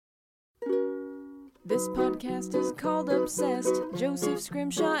This podcast is called Obsessed. Joseph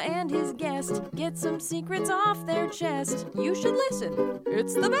Scrimshaw and his guest get some secrets off their chest. You should listen.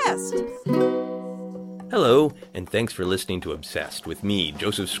 It's the best. Hello, and thanks for listening to Obsessed with me,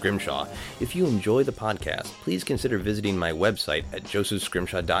 Joseph Scrimshaw. If you enjoy the podcast, please consider visiting my website at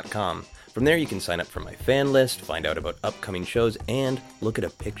josephscrimshaw.com. From there, you can sign up for my fan list, find out about upcoming shows, and look at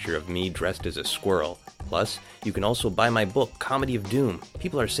a picture of me dressed as a squirrel. Plus, you can also buy my book, Comedy of Doom.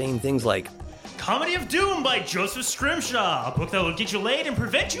 People are saying things like, Comedy of Doom by Joseph Scrimshaw, a book that will get you laid and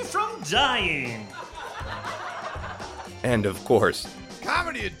prevent you from dying. and of course,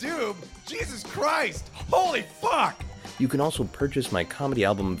 Comedy of Doom? Jesus Christ! Holy fuck! you can also purchase my comedy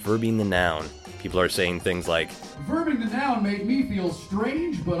album, Verbing the Noun. People are saying things like, Verbing the Noun made me feel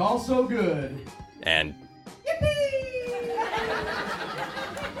strange, but also good. and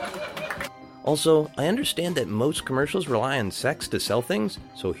Also, I understand that most commercials rely on sex to sell things,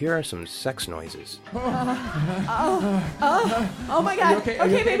 so here are some sex noises. Oh my god.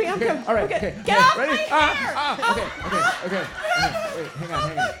 Okay, baby, I'm coming. All right, okay. okay. Get off Ready? my hair! Okay. Wait, hang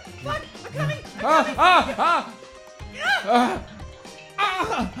on. What? I'm coming.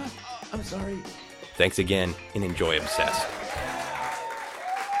 I'm sorry. Thanks again, and enjoy Obsessed.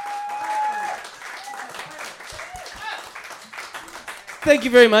 Thank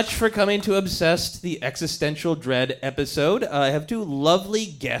you very much for coming to Obsessed, the Existential Dread episode. I have two lovely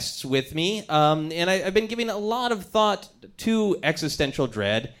guests with me, and I've been giving a lot of thought to existential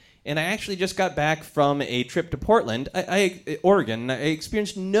dread, and I actually just got back from a trip to Portland, Oregon. I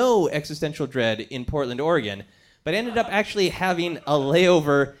experienced no existential dread in Portland, Oregon, but ended up actually having a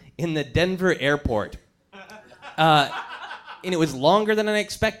layover in the Denver airport. And it was longer than I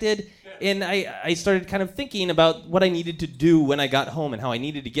expected. And I started kind of thinking about what I needed to do when I got home and how I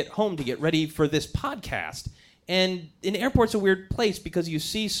needed to get home to get ready for this podcast. And an airport's a weird place because you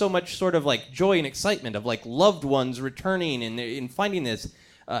see so much sort of like joy and excitement of like loved ones returning and finding this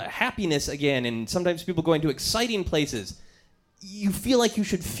happiness again. And sometimes people going to exciting places. You feel like you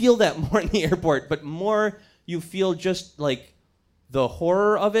should feel that more in the airport, but more you feel just like the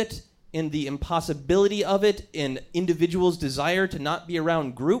horror of it and the impossibility of it and individuals' desire to not be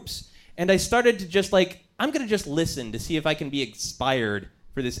around groups. And I started to just like, I'm going to just listen to see if I can be inspired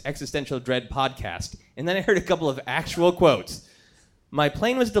for this Existential Dread podcast. And then I heard a couple of actual quotes. My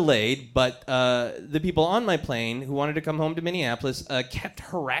plane was delayed, but the people on my plane who wanted to come home to Minneapolis kept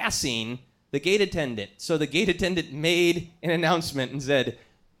harassing the gate attendant. So the gate attendant made an announcement and said,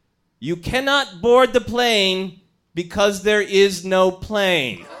 "You cannot board the plane because there is no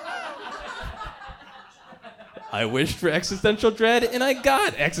plane." I wished for existential dread, and I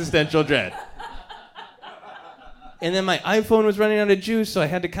got existential dread. And then my iPhone was running out of juice, so I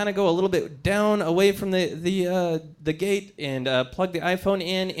had to kind of go a little bit down away from the gate and plug the iPhone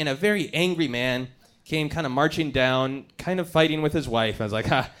in. And a very angry man came kind of marching down, kind of fighting with his wife. I was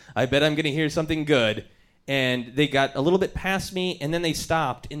like, I bet I'm going to hear something good. And they got a little bit past me, and then they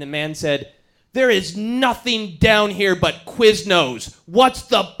stopped. And the man said, "There is nothing down here but Quiznos. What's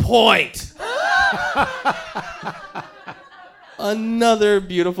the point?" Another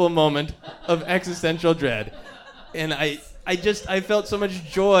beautiful moment of existential dread. And I felt so much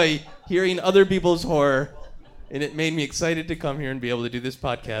joy hearing other people's horror, and it made me excited to come here and be able to do this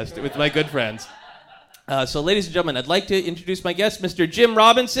podcast with my good friends. So ladies and gentlemen, I'd like to introduce my guests, Mr. Jim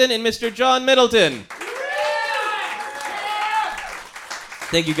Robinson and Mr. John Middleton.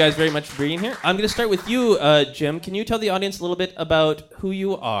 Thank you guys very much for being here. I'm going to start with you, Jim. Can you tell the audience a little bit about who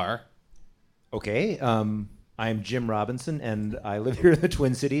you are? Okay, I'm Jim Robinson, and I live here in the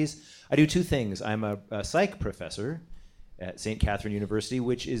Twin Cities. I do two things. I'm a psych professor at St. Catherine University,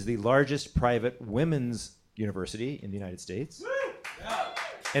 which is the largest private women's university in the United States.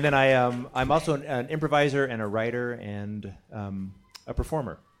 And then I'm also an improviser and a writer and a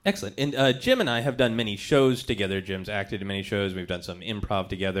performer. Excellent. And Jim and I have done many shows together. Jim's acted in many shows. We've done some improv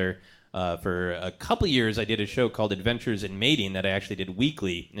together. For a couple years, I did a show called Adventures in Mating that I actually did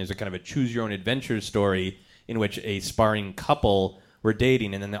weekly. And it was a kind of a choose-your-own-adventure story in which a sparring couple were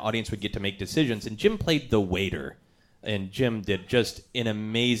dating, and then the audience would get to make decisions. And Jim played the waiter. And Jim did just an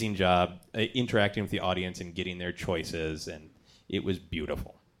amazing job interacting with the audience and getting their choices, and it was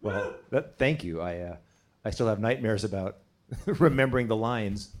beautiful. Well, thank you. I still have nightmares about remembering the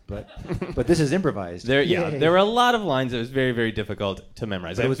lines, but this is improvised. There were a lot of lines that was very, very difficult to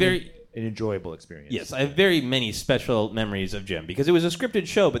memorize. But it was an enjoyable experience. Yes, I have very many special memories of Jim because it was a scripted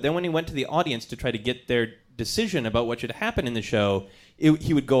show, but then when he went to the audience to try to get their decision about what should happen in the show,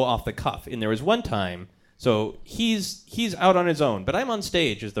 he would go off the cuff. And there was one time, so he's out on his own, but I'm on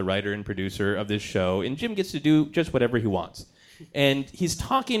stage as the writer and producer of this show, and Jim gets to do just whatever he wants. and he's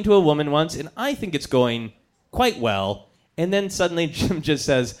talking to a woman once, and I think it's going quite well. And then suddenly Jim just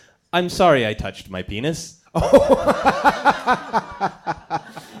says, "I'm sorry I touched my penis."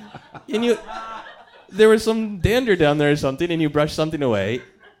 And there was some dander down there or something, and you brushed something away,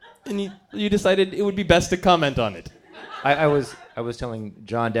 and you decided it would be best to comment on it. I was telling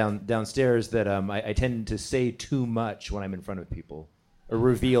John downstairs that I tend to say too much when I'm in front of people, or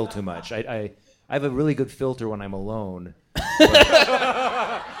reveal too much. I have a really good filter when I'm alone.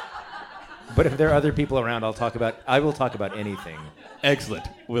 But if there are other people around, I will talk about anything. Excellent.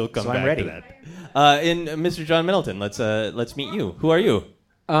 We'll come So back I'm ready. to that. And Mr. John Middleton, let's meet you. Who are you?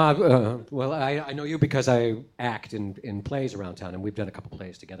 Well, I know you because I act in plays around town, and we've done a couple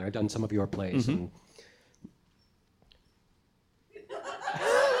plays together. I've done some of your plays. Mm-hmm.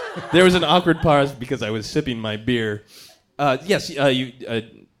 There was an awkward pause because I was sipping my beer. Yes,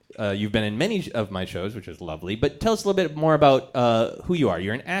 you've been in many of my shows, which is lovely. But tell us a little bit more about who you are.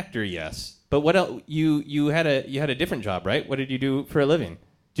 You're an actor, yes. But what else? You had a different job, right? What did you do for a living?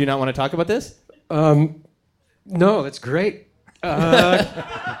 Do you not want to talk about this? No, that's great.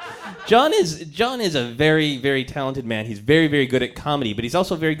 John is a very, very talented man. He's very, very good at comedy, but he's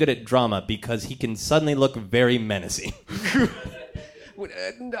also very good at drama because he can suddenly look very menacing.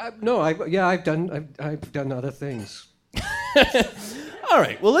 No, I've done other things. All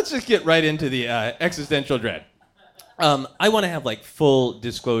right, well, let's just get right into the existential dread. I want to have like full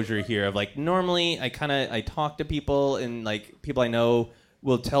disclosure here of like normally I talk to people and like people I know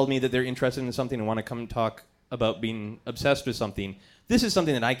will tell me that they're interested in something and want to come talk about being obsessed with something. This is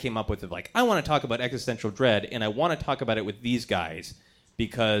something that I came up with of like I want to talk about existential dread and I want to talk about it with these guys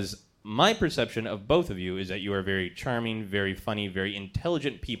because my perception of both of you is that you are very charming, very funny, very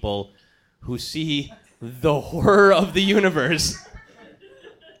intelligent people who see the horror of the universe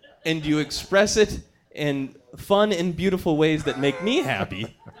and you express it in fun and beautiful ways that make me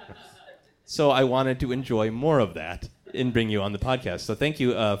happy. So I wanted to enjoy more of that and bring you on the podcast. So thank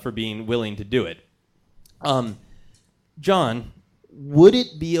you for being willing to do it. John, would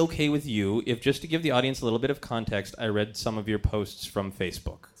it be okay with you if, just to give the audience a little bit of context, I read some of your posts from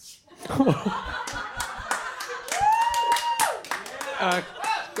Facebook?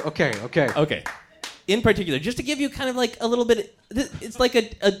 Okay. In particular, just to give you kind of like a little bit, it's like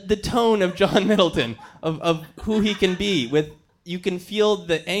the tone of John Middleton, of who he can be. You can feel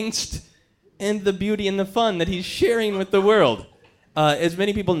the angst and the beauty and the fun that he's sharing with the world. As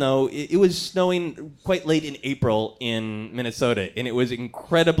many people know, it was snowing quite late in April in Minnesota, and it was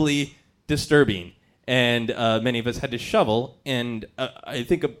incredibly disturbing. And many of us had to shovel, and I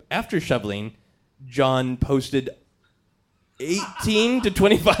think after shoveling, John posted 18 to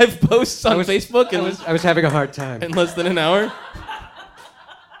 25 posts on Facebook. I was having a hard time. In less than an hour.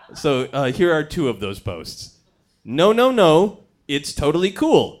 So here are two of those posts. No, it's totally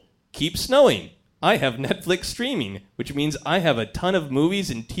cool. Keep snowing. I have Netflix streaming, which means I have a ton of movies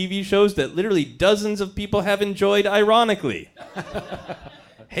and TV shows that literally dozens of people have enjoyed ironically.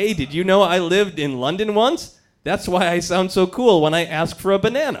 Hey, did you know I lived in London once? That's why I sound so cool when I ask for a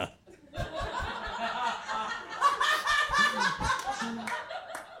banana.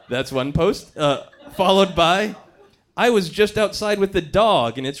 That's one post. Followed by, I was just outside with the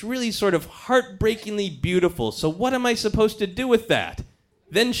dog, and it's really sort of heartbreakingly beautiful, so what am I supposed to do with that?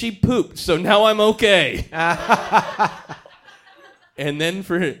 Then she pooped, so now I'm okay. And then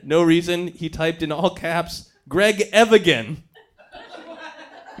for no reason, he typed in all caps, Greg Evigan,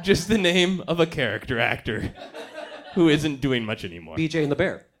 which is the name of a character actor who isn't doing much anymore. BJ and the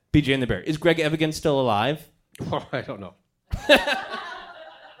Bear. BJ and the Bear. Is Greg Evigan still alive? Oh, I don't know.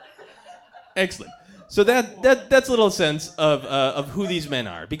 Excellent. So that's a little sense of who these men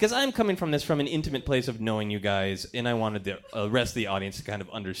are, because I'm coming from this from an intimate place of knowing you guys, and I wanted the rest of the audience to kind of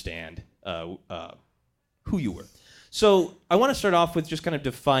understand who you were. So I want to start off with just kind of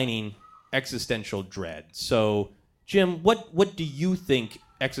defining existential dread. So Jim, what do you think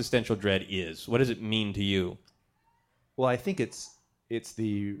existential dread is? What does it mean to you? Well, I think it's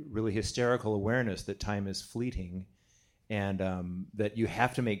the really hysterical awareness that time is fleeting, and that you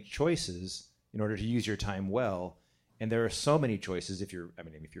have to make choices in order to use your time well. And there are so many choices. If you're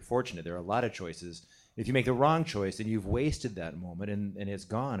fortunate, there are a lot of choices. If you make the wrong choice, then you've wasted that moment, and it's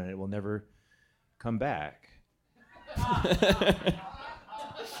gone, and it will never come back.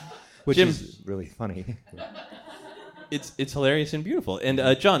 Which Jim, is really funny. It's hilarious and beautiful.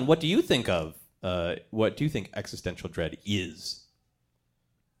 And John, what do you think existential dread is?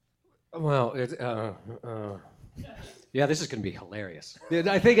 Well, yeah, this is going to be hilarious.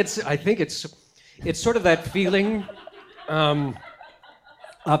 I think it's sort of that feeling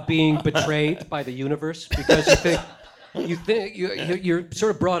of being betrayed by the universe, because you think you're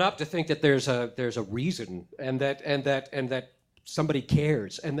sort of brought up to think that there's a reason and that somebody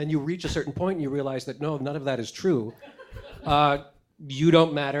cares, and then you reach a certain point and you realize that no, none of that is true. You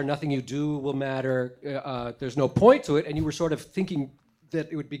don't matter. Nothing you do will matter. There's no point to it, and you were sort of thinking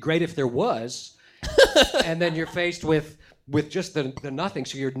that it would be great if there was, and then you're faced with just the nothing.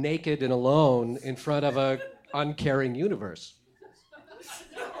 So you're naked and alone in front of a uncaring universe.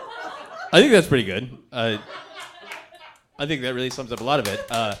 I think that's pretty good. I think that really sums up a lot of it.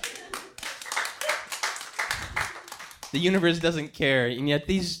 The universe doesn't care, and yet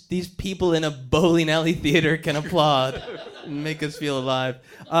these people in a bowling alley theater can applaud and make us feel alive.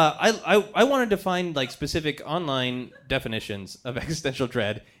 I wanted to find like specific online definitions of existential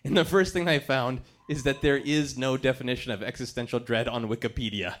dread, and the first thing I found is that there is no definition of existential dread on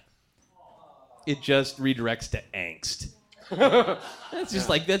Wikipedia. It just redirects to angst.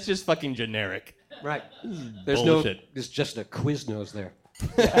 That's just fucking generic. Right. Bullshit. There's just a Quiznos there.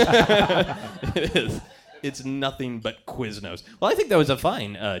 It is. It's nothing but Quiznos. Well, I think that was a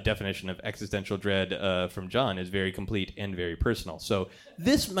fine definition of existential dread from John. It's very complete and very personal. So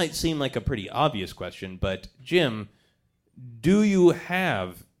this might seem like a pretty obvious question, but Jim, do you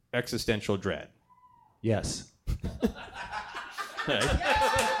have existential dread? Yes.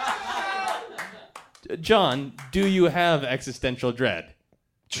 John, do you have existential dread?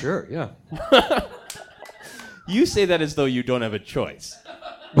 Sure, yeah. You say that as though you don't have a choice.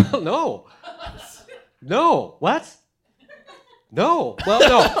 Well, no. No. What? No. Well,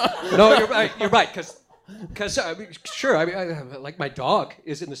 no. No, you're right. Because sure. Like my dog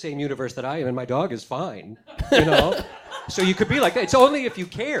is in the same universe that I am, and my dog is fine. You know. So you could be like that. It's only if you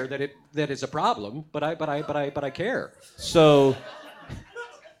care that it's a problem. But I care. So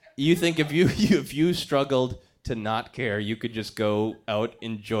you think if you struggled to not care, you could just go out,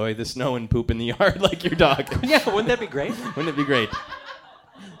 enjoy the snow, and poop in the yard like your dog? Yeah. Wouldn't that be great? Wouldn't it be great?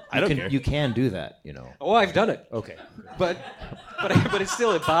 I don't care. You can do that, you know. Oh, I've done it. Okay. But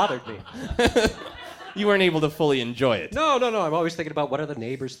it bothered me. You weren't able to fully enjoy it. No. I'm always thinking about what are the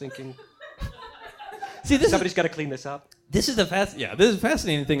neighbors thinking. See, Somebody's got to clean this up. This is the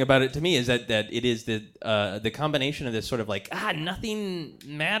fascinating thing about it to me is that it is the combination of this sort of like nothing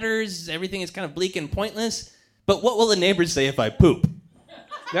matters, everything is kind of bleak and pointless. But what will the neighbors say if I poop?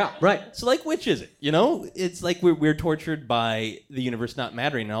 Yeah, right. So, like, which is it? You know, it's like we're tortured by the universe not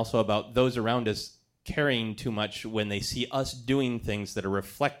mattering, and also about those around us caring too much when they see us doing things that are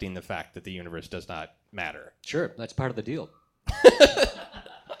reflecting the fact that the universe does not matter. Sure, that's part of the deal.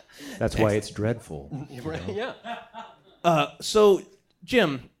 That's why it's dreadful. Right? Yeah. So,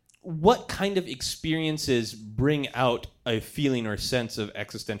 Jim, what kind of experiences bring out a feeling or sense of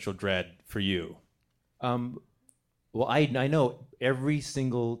existential dread for you? Well, I know every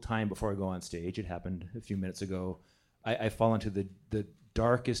single time before I go on stage, it happened a few minutes ago, I fall into the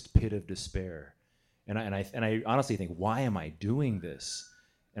darkest pit of despair. And I honestly think, why am I doing this?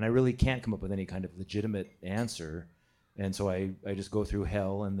 And I really can't come up with any kind of legitimate answer. And so I just go through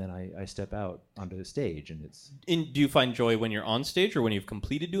hell, and then I step out onto the stage. And do you find joy when you're on stage or when you've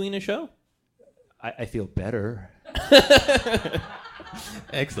completed doing a show? I feel better.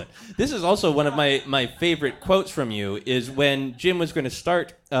 Excellent. This is also one of my favorite quotes from you is when Jim was going to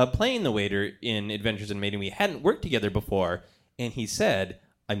start playing the waiter in Adventures in Maiden. We hadn't worked together before, and he said,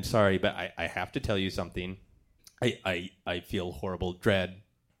 "I'm sorry, but I have to tell you something. I feel horrible dread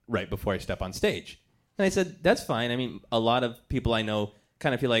right before I step on stage." And I said, "That's fine. I mean, a lot of people I know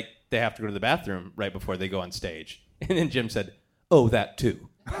kind of feel like they have to go to the bathroom right before they go on stage." And then Jim said, "Oh, that too."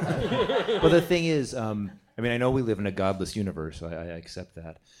 Well, the thing is, I know we live in a godless universe, so I accept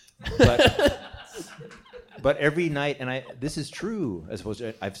that. But every night, and this is true, as opposed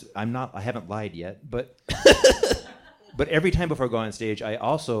to I haven't lied yet, but every time before I go on stage,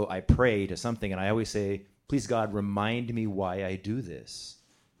 I pray to something, and I always say, "Please God, remind me why I do this."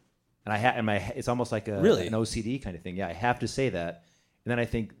 And it's almost like an OCD kind of thing. Yeah, I have to say that, and then I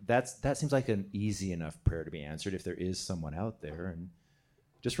think that seems like an easy enough prayer to be answered if there is someone out there, and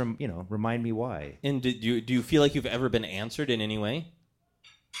just remind me why. And do you feel like you've ever been answered in any way?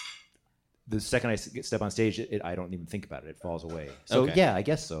 The second I step on stage, I don't even think about it. It falls away. So okay. Yeah, I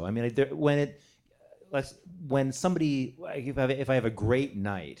guess so. I mean, when somebody, if I have a great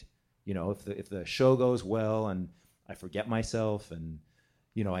night, if the show goes well and I forget myself, and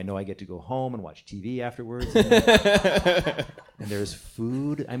I know I get to go home and watch TV afterwards, and there's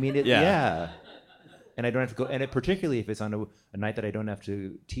food. I mean, yeah. And I don't have to go. And particularly if it's on a night that I don't have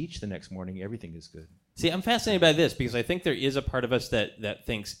to teach the next morning, everything is good. See, I'm fascinated by this because I think there is a part of us that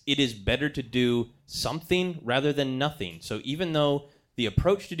thinks it is better to do something rather than nothing. So even though the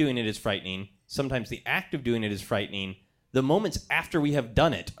approach to doing it is frightening, sometimes the act of doing it is frightening, The moments after we have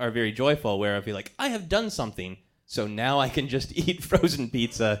done it are very joyful, where I feel like I have done something, so now I can just eat frozen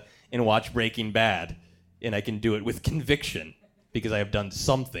pizza and watch Breaking Bad, and I can do it with conviction because I have done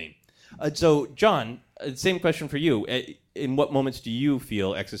something. So, John, same question for you. In what moments do you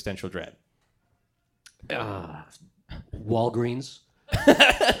feel existential dread? Walgreens.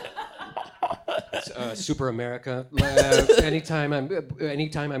 Super America. Anytime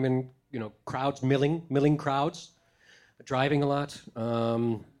I'm in crowds, milling crowds, driving a lot,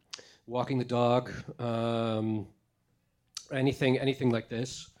 walking the dog, anything like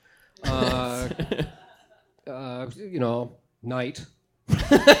this. Night.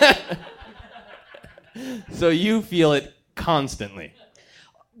 So you feel it constantly.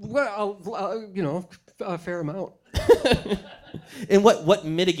 Well, a fair amount. And what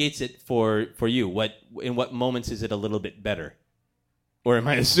mitigates it for you? In what moments is it a little bit better? Or am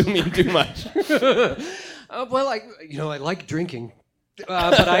I assuming too much? I like drinking.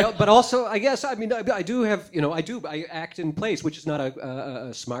 But also, I guess, I do have, I act in plays, which is not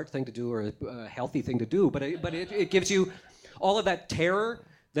a smart thing to do or a healthy thing to do, but it gives you all of that terror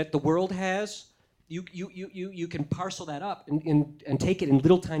that the world has. You can parcel that up and take it in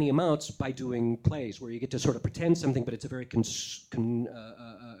little tiny amounts by doing plays where you get to sort of pretend something, but it's a very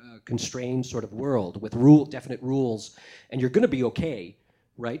constrained sort of world with definite rules, and you're going to be okay,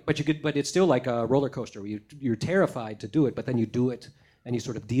 right? But it's still like a roller coaster where you're terrified to do it, but then you do it, and you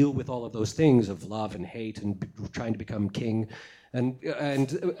sort of deal with all of those things of love and hate and trying to become king,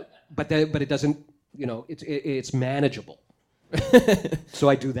 but it doesn't, it's manageable. So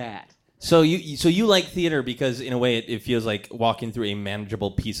I do that. So you like theater because in a way it feels like walking through a manageable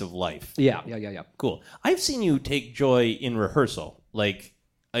piece of life. Yeah. Cool. I've seen you take joy in rehearsal. Like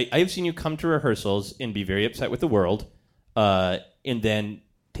I've seen you come to rehearsals and be very upset with the world, and then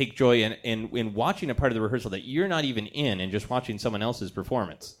take joy in watching a part of the rehearsal that you're not even in and just watching someone else's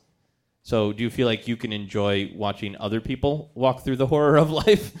performance. So do you feel like you can enjoy watching other people walk through the horror of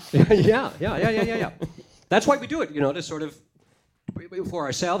life? Yeah. That's why we do it, to sort of for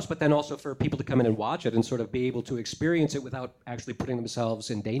ourselves, but then also for people to come in and watch it and sort of be able to experience it without actually putting themselves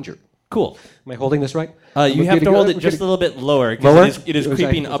in danger. Cool. Am I holding this right? You have to hold it just a little bit lower because it is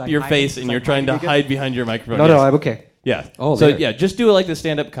creeping up your face and you're trying to hide behind your microphone. No, I'm okay. Yeah. Oh, so there. yeah, just do it like the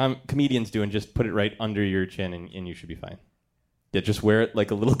stand-up comedians do and just put it right under your chin and you should be fine. Yeah, just wear it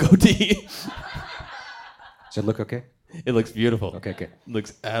like a little goatee. Does it look okay? It looks beautiful. Okay. It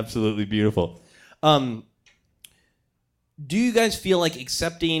looks absolutely beautiful. Do you guys feel like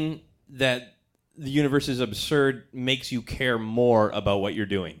accepting that the universe is absurd makes you care more about what you're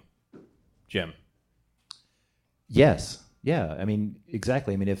doing? Jim? Yes. Yeah. I mean,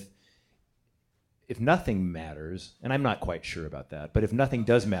 exactly. I mean, if nothing matters, and I'm not quite sure about that, but if nothing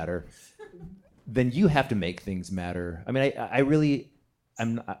does matter, then you have to make things matter. I mean,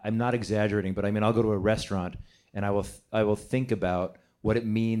 I'm not exaggerating, but I mean, I'll go to a restaurant and I will think about what it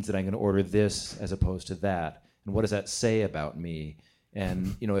means that I'm going to order this as opposed to that, and what does that say about me?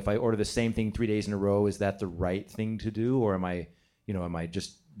 And if I order the same thing 3 days in a row, is that the right thing to do, or am I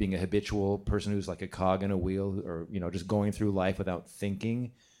just being a habitual person who's like a cog in a wheel, or just going through life without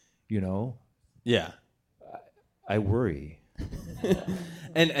thinking? Yeah. I worry.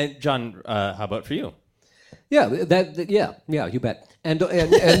 And John, how about for you? Yeah, you bet. And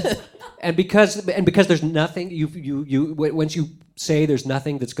because there's nothing you once you say there's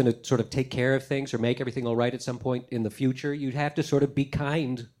nothing that's going to sort of take care of things or make everything all right at some point in the future, you'd have to sort of be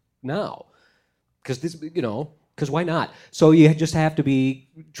kind now, because why not? So you just have to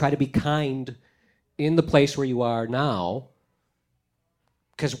try to be kind in the place where you are now.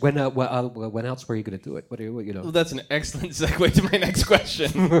 Because when else were you going to do it? Well, that's an excellent segue to my next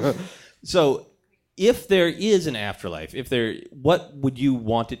question. So, if there is an afterlife, what would you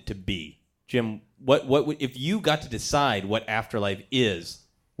want it to be, Jim? What would, if you got to decide what afterlife is?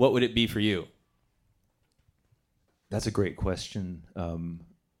 What would it be for you? That's a great question.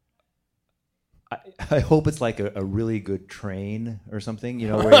 I hope it's like a really good train or something,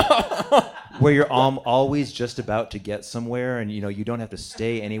 where you're always just about to get somewhere, and you don't have to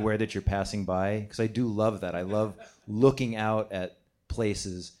stay anywhere that you're passing by. Because I do love that. I love looking out at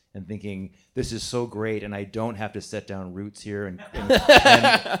places and thinking, this is so great, and I don't have to set down roots here, and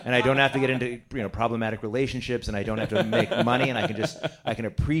I don't have to get into problematic relationships, and I don't have to make money, and I can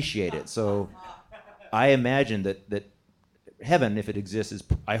appreciate it. So I imagine that heaven, if it exists,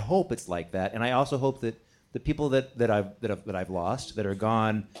 I hope it's like that, and I also hope that the people that I've lost, that are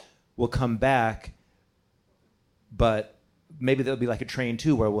gone, will come back, but maybe there'll be like a train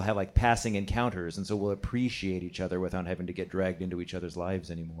too, where we'll have like passing encounters, and so we'll appreciate each other without having to get dragged into each other's lives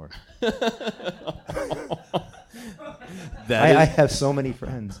anymore. I have so many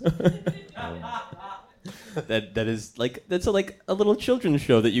friends. That is like that's like a little children's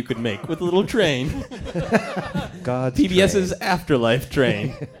show that you could make with a little train. God's PBS's train. Afterlife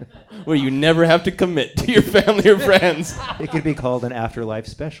Train, where you never have to commit to your family or friends. It could be called an afterlife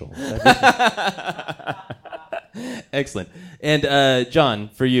special. Excellent. And John,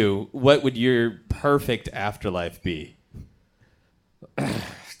 for you, what would your perfect afterlife be? The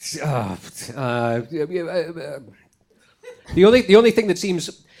only thing that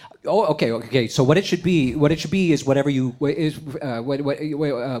seems okay. So what it should be is whatever you is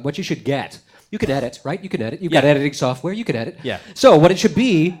what you should get. You can edit, right? You can edit. You've got editing software. You can edit. Yeah. So what it should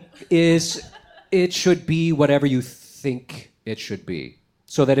be is it should be whatever you think it should be.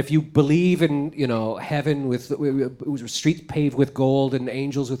 So that if you believe in heaven with streets paved with gold and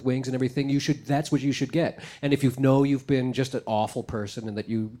angels with wings and everything, that's what you should get. And if you've been just an awful person and that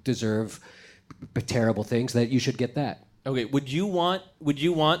you deserve terrible things, that you should get that. Okay, would you want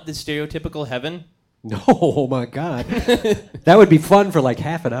the stereotypical heaven? No, oh my God. That would be fun for like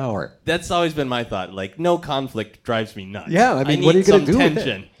half an hour. That's always been my thought. Like, no conflict drives me nuts. Yeah, I mean, need what are you going to some do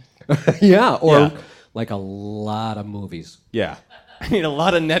tension. with it? Yeah, or Yeah. like a lot of movies. Yeah. I need a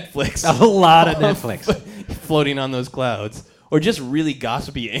lot of Netflix. A lot of Netflix. Floating on those clouds. Or just really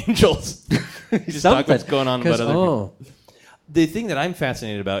gossipy angels. Just talk what's going on about other people. The thing that I'm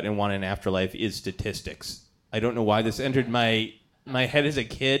fascinated about and want in afterlife is statistics. I don't know why this entered my head as a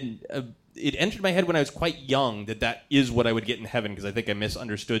kid. It entered my head when I was quite young that is what I would get in heaven because I think I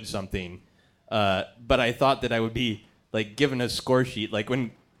misunderstood something. But I thought that I would be like given a score sheet, like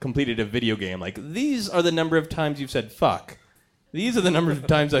when completed a video game. Like, these are the number of times you've said fuck. These are the number of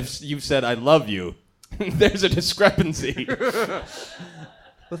times you've said I love you. There's a discrepancy.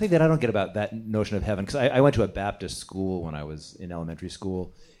 The thing that I don't get about that notion of heaven, because I went to a Baptist school when I was in elementary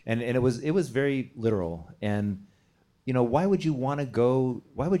school, and it was very literal. And why would you want to go?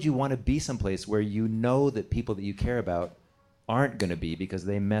 Why would you want to be someplace where you know that people that you care about aren't going to be because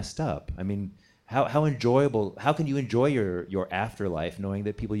they messed up? I mean, how enjoyable? How can you enjoy your afterlife knowing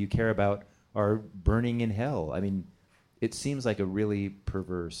that people you care about are burning in hell? I mean, it seems like a really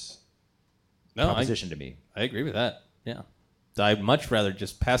perverse proposition to me. I agree with that. Yeah. I'd much rather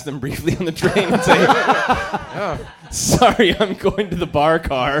just pass them briefly on the train and say, sorry, I'm going to the bar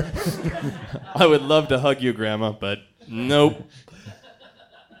car. I would love to hug you, Grandma, but nope.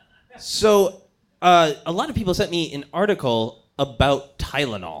 So a lot of people sent me an article about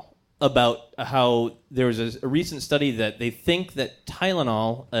Tylenol, about how there was a recent study that they think that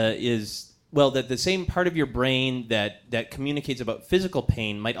Tylenol that the same part of your brain that communicates about physical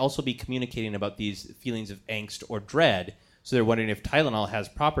pain might also be communicating about these feelings of angst or dread. So they're wondering if Tylenol has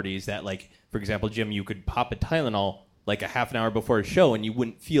properties that, like, for example, Jim, you could pop a Tylenol like a half an hour before a show and you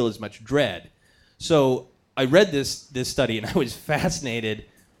wouldn't feel as much dread. So I read this study and I was fascinated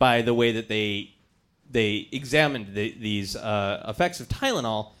by the way that they examined these effects of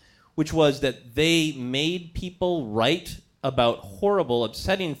Tylenol, which was that they made people write about horrible,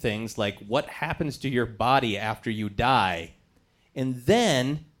 upsetting things like what happens to your body after you die. And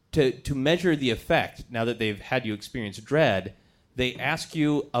then to measure the effect, now that they've had you experience dread, they ask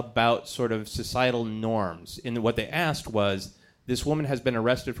you about sort of societal norms. And what they asked was, this woman has been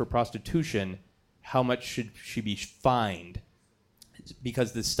arrested for prostitution, how much should she be fined?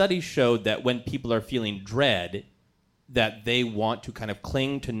 Because the study showed that when people are feeling dread, that they want to kind of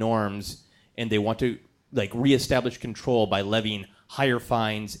cling to norms and they want to like reestablish control by levying higher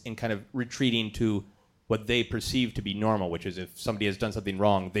fines and kind of retreating to what they perceive to be normal, which is if somebody has done something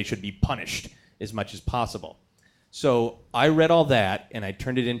wrong, they should be punished as much as possible. So I read all that, and I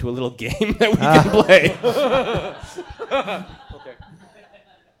turned it into a little game that we can play. Okay.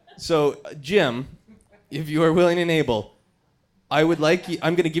 So, Jim, if you are willing and able, I'm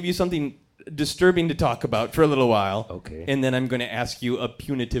going to give you something disturbing to talk about for a little while. Okay. And then I'm going to ask you a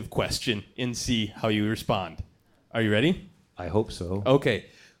punitive question and see how you respond. Are you ready? I hope so. Okay.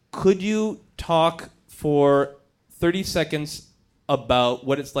 Could you talk for 30 seconds about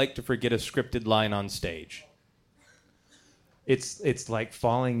what it's like to forget a scripted line on stage? It's like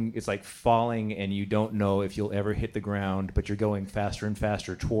falling. It's like falling, and you don't know if you'll ever hit the ground, but you're going faster and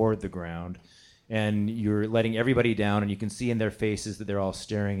faster toward the ground, and you're letting everybody down, and you can see in their faces that they're all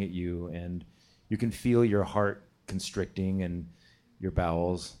staring at you, and you can feel your heart constricting and your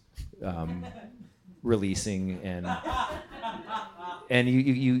bowels releasing, and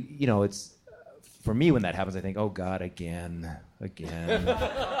you know, it's, for me, when that happens, I think, oh God, again,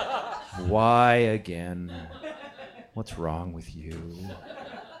 why again? What's wrong with you?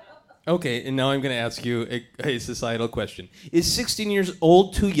 Okay, and now I'm going to ask you a societal question. Is 16 years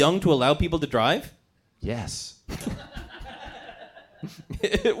old too young to allow people to drive? Yes.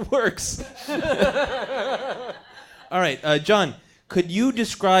 It works. All right, John, could you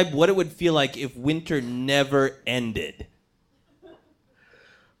describe what it would feel like if winter never ended?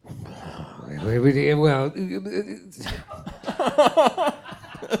 Well,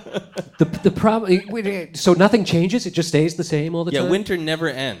 the problem. So nothing changes; it just stays the same all the time. Yeah, winter never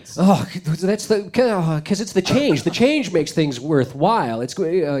ends. Oh, that's because it's the change. The change makes things worthwhile. It's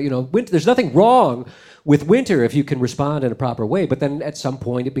winter. There's nothing wrong with winter if you can respond in a proper way. But then at some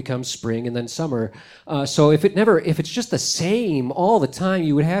point it becomes spring and then summer. So if it's just the same all the time,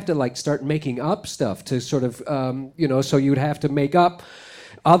 you would have to start making up stuff to sort of So you'd have to make up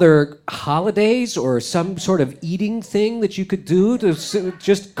other holidays or some sort of eating thing that you could do to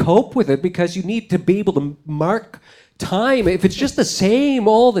just cope with it, because you need to be able to mark time. If it's just the same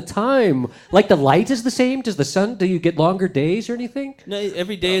all the time, like the light is the same, do you get longer days or anything? No,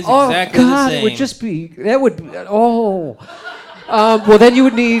 every day is exactly the same. It would just be, well, then you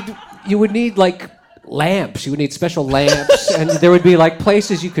would need like lamps. You would need special lamps, and there would be like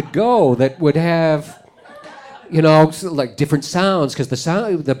places you could go that would have, like different sounds, because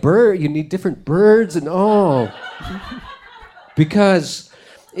you need different birds, and because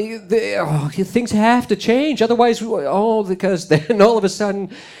things have to change. Otherwise, because then all of a sudden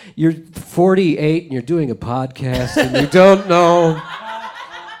you're 48 and you're doing a podcast and you don't know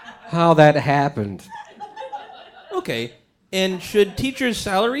how that happened. Okay, and should teachers'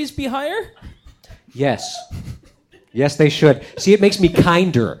 salaries be higher? Yes, they should. See, it makes me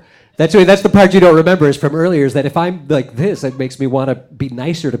kinder. That's the part you don't remember is from earlier, is that if I'm like this, it makes me want to be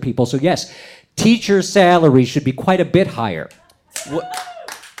nicer to people. So yes, teacher salaries should be quite a bit higher.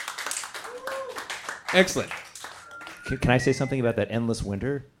 Excellent. Can I say something about that endless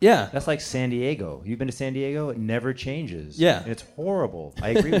winter? Yeah. That's like San Diego. You've been to San Diego? It never changes. Yeah. And it's horrible. I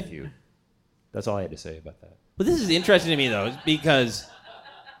agree with you. That's all I had to say about that. But this is interesting to me, though, because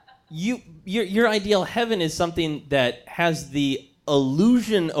your ideal heaven is something that has the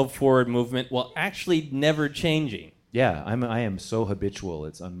illusion of forward movement while actually never changing. Yeah, I am so habitual.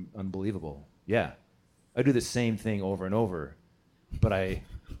 It's unbelievable. Yeah. I do the same thing over and over, but I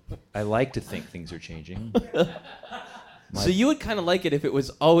like to think things are changing. So you would kind of like it if it was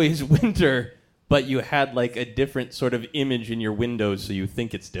always winter, but you had like a different sort of image in your windows, so you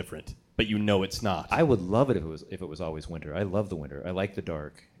think it's different, but you know it's not. I would love it if it was always winter. I love the winter. I like the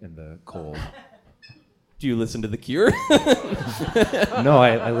dark and the cold. Do you listen to The Cure? No,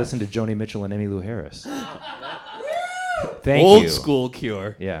 I listen to Joni Mitchell and Emmylou Harris. Thank you. Old school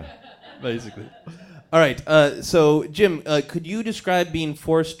Cure. Yeah. Basically. All right. So, Jim, could you describe being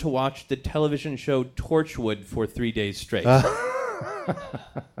forced to watch the television show Torchwood for 3 days straight?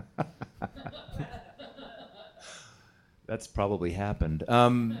 That's probably happened.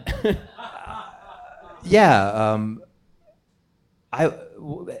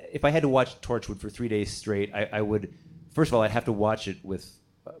 If I had to watch Torchwood for 3 days straight, I would. First of all, I'd have to watch it with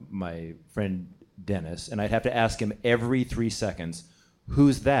my friend Dennis, and I'd have to ask him every 3 seconds,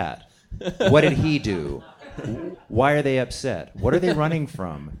 "Who's that? What did he do? Why are they upset? What are they running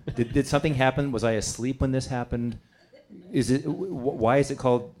from? Did something happen? Was I asleep when this happened? Why is it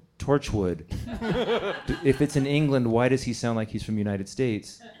called Torchwood? If it's in England, why does he sound like he's from the United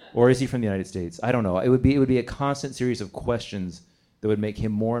States? Or is he from the United States? I don't know. It would be a constant series of questions that would make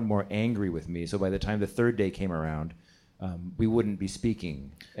him more and more angry with me. So by the time the third day came around, we wouldn't be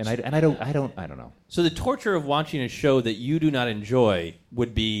speaking. And I don't know. So the torture of watching a show that you do not enjoy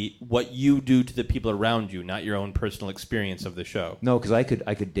would be what you do to the people around you, not your own personal experience of the show. No, because I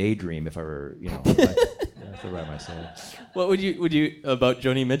could daydream if I were, that's the right myself. What would you about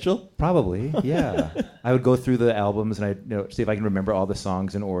Joni Mitchell? Probably, yeah. I would go through the albums and I'd see if I can remember all the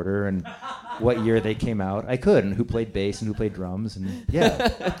songs in order and what year they came out. I could, and who played bass and who played drums, and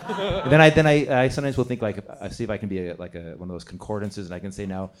yeah. And then I sometimes will think see if I can be one of those concordances, and I can say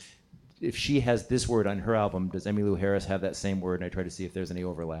now, if she has this word on her album, does Emmylou Harris have that same word? And I try to see if there's any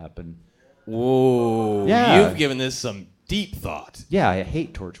overlap. And whoa, yeah. You've given this some deep thought. Yeah, I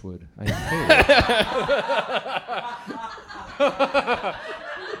hate Torchwood. I hate it.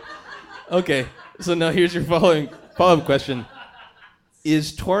 Okay, so now here's your follow-up question.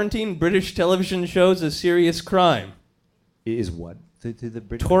 Is torrenting British television shows a serious crime? Is what? The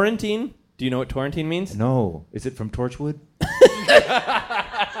British? Torrenting? Do you know what torrenting means? No. Is it from Torchwood?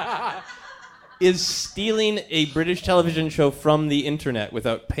 Is stealing a British television show from the internet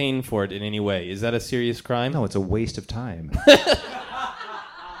without paying for it in any way, is that a serious crime? No, it's a waste of time.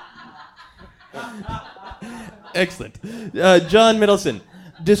 Excellent. John Middleton,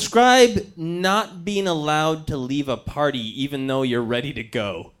 describe not being allowed to leave a party even though you're ready to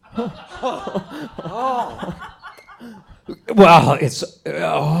go. Well, it's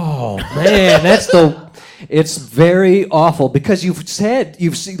it's very awful because you've said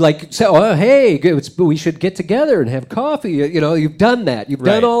oh hey we should get together and have coffee. You've done that. You've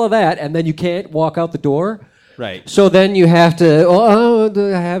done all of that, and then you can't walk out the door. Right. So then you have to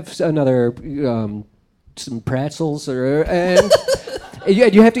have another some pretzels and.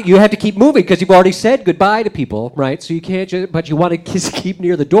 You have to keep moving because you've already said goodbye to people, right? So you can't, but you want to keep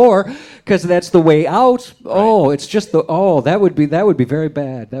near the door because that's the way out. Right. Oh, it's just that would be very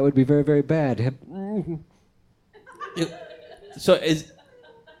bad. That would be very, very bad. So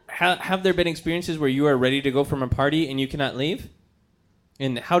have there been experiences where you are ready to go from a party and you cannot leave?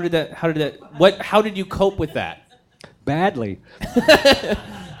 And how did you cope with that? Badly.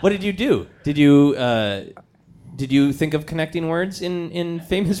 What did you do? Did you think of connecting words in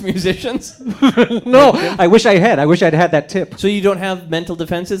famous musicians? No, I wish I had. I wish I'd had that tip. So you don't have mental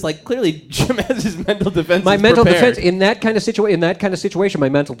defenses? Like clearly, Jim has his mental defenses. My mental prepared. defense in that kind of situation, my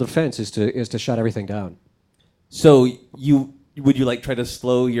mental defense is to shut everything down. So would you like try to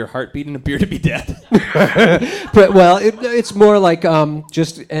slow your heartbeat and appear to be dead? But it's more like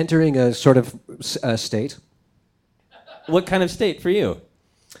just entering a sort of state. What kind of state for you?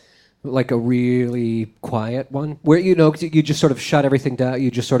 Like a really quiet one where you just sort of shut everything down.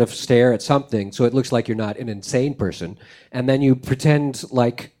 You just sort of stare at something so it looks like you're not an insane person, and then you pretend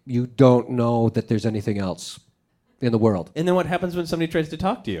like you don't know that there's anything else in the world. And then what happens when somebody tries to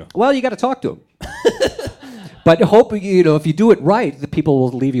talk to you? Well, you got to talk to them. But hope if you do it right, the people will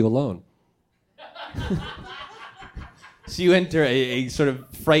leave you alone. So you enter a sort of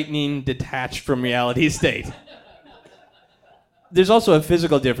frightening, detached from reality state. There's also a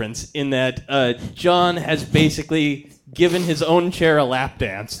physical difference in that John has basically given his own chair a lap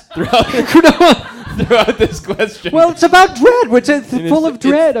dance throughout this question. Well, it's about dread. It's full of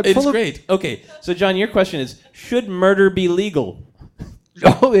dread. It's great. Okay, so John, your question is, should murder be legal?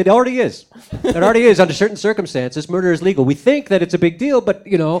 Oh, it already is. It already is under certain circumstances. Murder is legal. We think that it's a big deal, but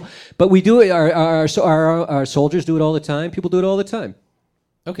we do it. Our soldiers do it all the time. People do it all the time.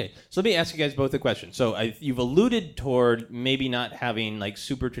 Okay, so let me ask you guys both a question. So you've alluded toward maybe not having like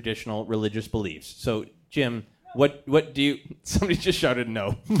super traditional religious beliefs. So Jim, what do you? Somebody just shouted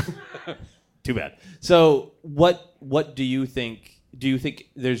no. Too bad. So what do you think? Do you think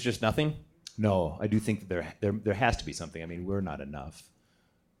there's just nothing? No, I do think that there has to be something. I mean, we're not enough.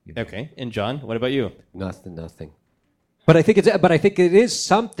 Okay, and John, what about you? Nothing. But I think it is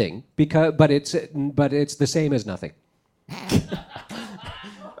something but it's the same as nothing.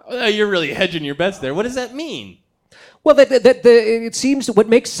 You're really hedging your bets there. What does that mean? Well, it seems what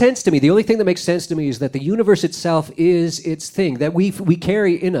makes sense to me. The only thing that makes sense to me is that the universe itself is its thing. That we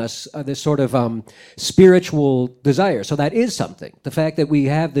carry in us this sort of spiritual desire. So that is something. The fact that we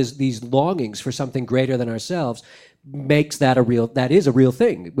have these longings for something greater than ourselves makes that a real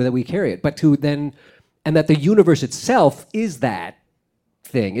thing that we carry it. And that the universe itself is that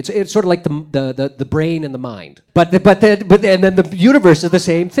thing. It's sort of like the brain and the mind. But then the universe is the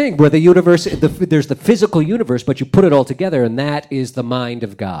same thing, where the universe there's the physical universe, but you put it all together, and that is the mind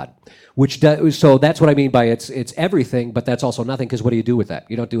of God. So that's what I mean by it's everything, but that's also nothing. Because what do you do with that?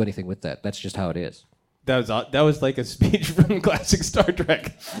 You don't do anything with that. That's just how it is. That was like a speech from classic Star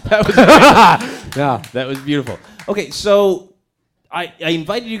Trek. That was yeah. That was beautiful. Okay, so. I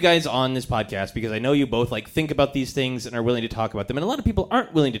invited you guys on this podcast because I know you both think about these things and are willing to talk about them, and a lot of people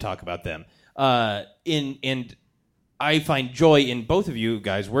aren't willing to talk about them. And I find joy in both of you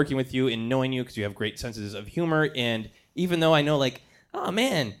guys working with you and knowing you because you have great senses of humor. And even though I know, oh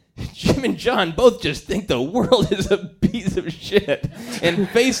man, Jim and John both just think the world is a piece of shit and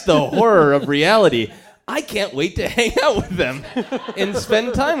face the horror of reality, I can't wait to hang out with them and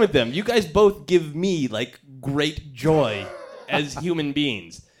spend time with them. You guys both give me great joy as human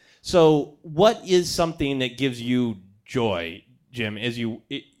beings. So what is something that gives you joy, Jim, as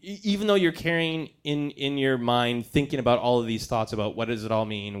even though you're carrying in your mind, thinking about all of these thoughts about what does it all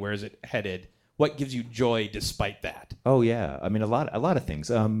mean, where is it headed, what gives you joy despite that? Oh yeah, I mean a lot of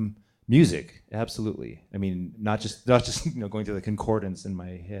things. Music, absolutely. I mean, not just going through the concordance in my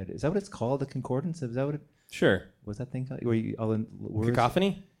head. Is that what it's called? The concordance? Is that what it? Sure. What's that thing called? Where you all in words?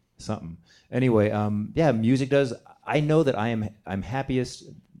 Cacophony? Something. Anyway, yeah, music does. I know that I'm happiest.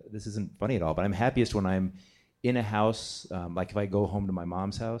 This isn't funny at all, but I'm happiest when I'm in a house, like if I go home to my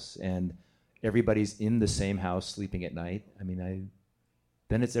mom's house and everybody's in the same house sleeping at night. I mean,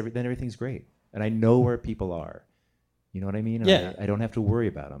 then everything's great, and I know where people are. You know what I mean? And yeah. I don't have to worry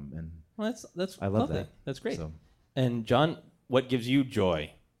about them. And well, that's I love that. That's great. So. And John, what gives you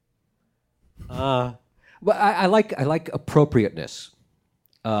joy? Well, I like appropriateness.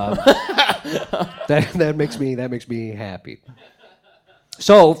 That makes me happy.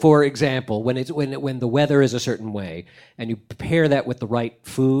 So, for example, when the weather is a certain way, and you pair that with the right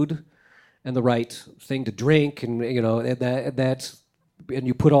food and the right thing to drink, and and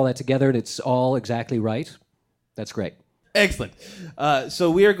you put all that together, and it's all exactly right. That's great. Excellent.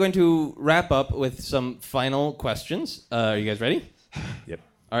 So we are going to wrap up with some final questions. Are you guys ready? Yep.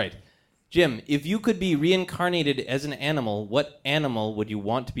 All right. Jim, if you could be reincarnated as an animal, what animal would you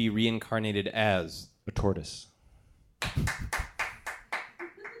want to be reincarnated as? A tortoise.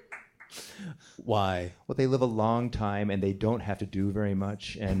 Why? Well, they live a long time and they don't have to do very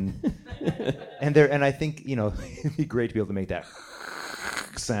much, and and I think it'd be great to be able to make that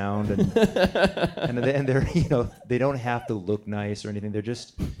sound and they're they don't have to look nice or anything. They're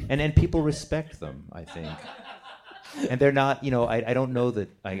just and people respect them, I think. And they're not, I don't know that.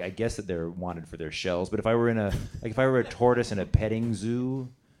 I guess that they're wanted for their shells. But if I were a tortoise in a petting zoo,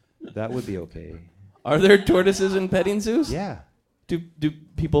 that would be okay. Are there tortoises in petting zoos? Yeah. Do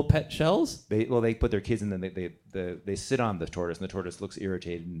people pet shells? They put their kids in, then they sit on the tortoise, and the tortoise looks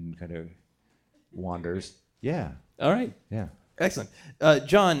irritated and kind of wanders. Yeah. All right. Yeah. Excellent.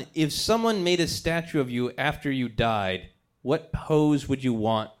 John, if someone made a statue of you after you died, what pose would you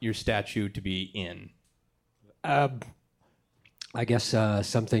want your statue to be in? I guess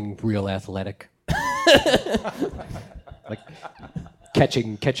something real athletic, like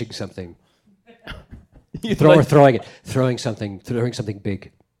catching something, throwing something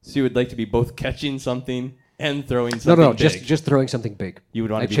big. So you would like to be both catching something and throwing something? No, big. just throwing something big. You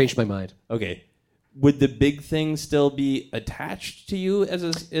would want. I changed my mind. Okay. Would the big thing still be attached to you as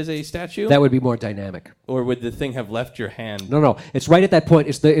a statue? That would be more dynamic. Or would the thing have left your hand? No. It's right at that point.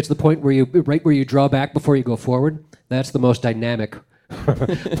 It's the point where you draw back before you go forward. That's the most dynamic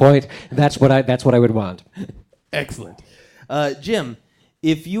point. That's what I would want. Excellent. Jim,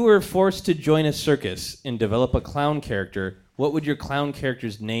 if you were forced to join a circus and develop a clown character, what would your clown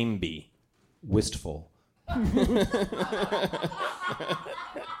character's name be? Wistful.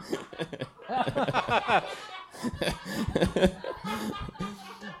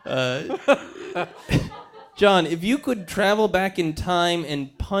 John, if you could travel back in time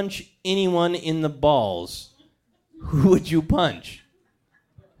and punch anyone in the balls, who would you punch?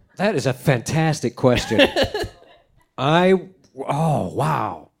 That is a fantastic question.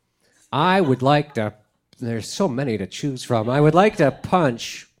 Wow. I would like to, there's so many to choose from. I would like to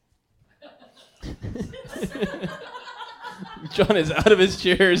punch. John is out of his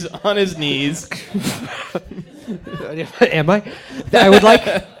chairs, on his knees. Am I? I would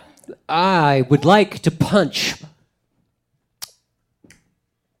like to punch.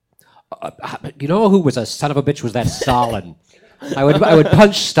 You know who was a son of a bitch? Was that Stalin? I would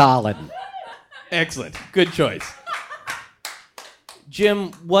punch Stalin. Excellent. Good choice.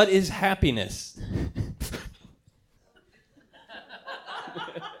 Jim, what is happiness?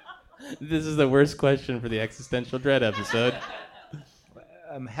 This is the worst question for the Existential Dread episode.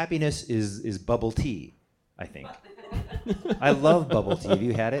 Happiness is bubble tea, I think. I love bubble tea. Have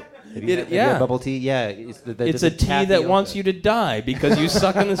you had it? Have you had bubble tea? Yeah. It's a tea that wants you to die because you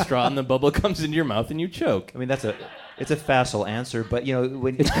suck on the straw and the bubble comes into your mouth and you choke. I mean, it's a facile answer, but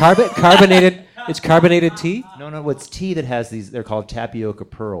when it's carbonated. It's carbonated tea. No, it's tea that has these. They're called tapioca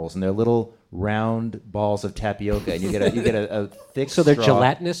pearls, and they're little round balls of tapioca, and you get a thick. So they're straw.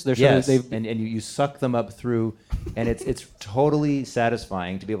 gelatinous. They're yes, sort of, and you suck them up through, and it's totally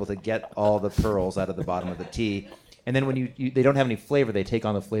satisfying to be able to get all the pearls out of the bottom of the tea, and then when they don't have any flavor, they take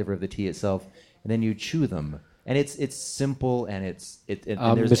on the flavor of the tea itself, and then you chew them, and it's simple and it's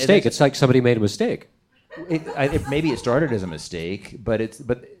mistake. It's like somebody made a mistake. Maybe it started as a mistake, but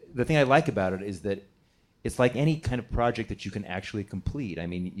the thing I like about it is that it's like any kind of project that you can actually complete. I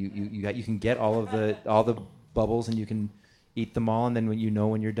mean, you can get all the bubbles and you can eat them all, and then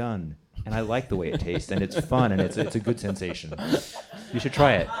when you're done. And I like the way it tastes, and it's fun, and it's a good sensation. You should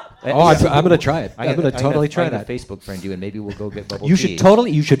try it. I'm going to try it. I'm going to totally try that. I'm going to Facebook friend you, and maybe we'll go get bubble tea. You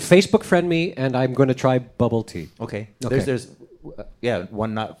should Facebook friend me, and I'm going to try bubble tea. Okay. There's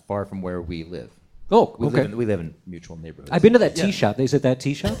one not far from where we live. Oh, okay. We live in mutual neighborhoods. I've been to that tea shop. Is it that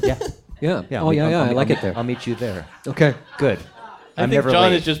tea shop? Yeah. Yeah. I like it there. I'll meet you there. Okay. Good. I think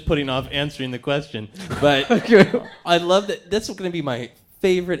John is just putting off answering the question, but I love that. That's going to be my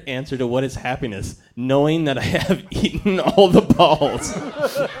favorite answer to what is happiness, knowing that I have eaten all the balls.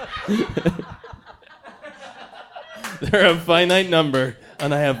 They're a finite number,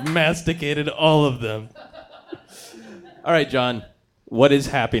 and I have masticated all of them. All right, John, what is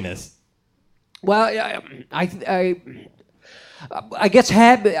happiness? Well, I guess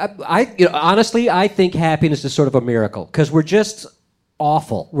honestly, I think happiness is sort of a miracle because we're just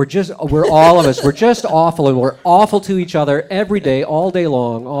awful. We're all of us. We're just awful, and we're awful to each other every day, all day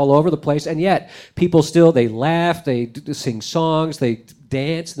long, all over the place. And yet, people still, they laugh, they sing songs, they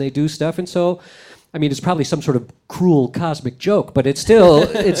dance, and they do stuff. And so, I mean, it's probably some sort of cruel cosmic joke, but it's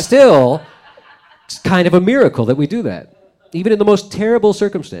kind of a miracle that we do that, even in the most terrible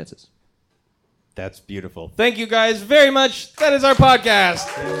circumstances. That's beautiful. Thank you guys very much. That is our podcast.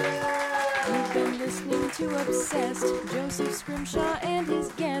 You've been listening to Obsessed. Joseph Scrimshaw and his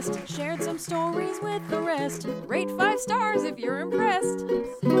guest shared some stories with the rest. Rate 5 stars if you're impressed.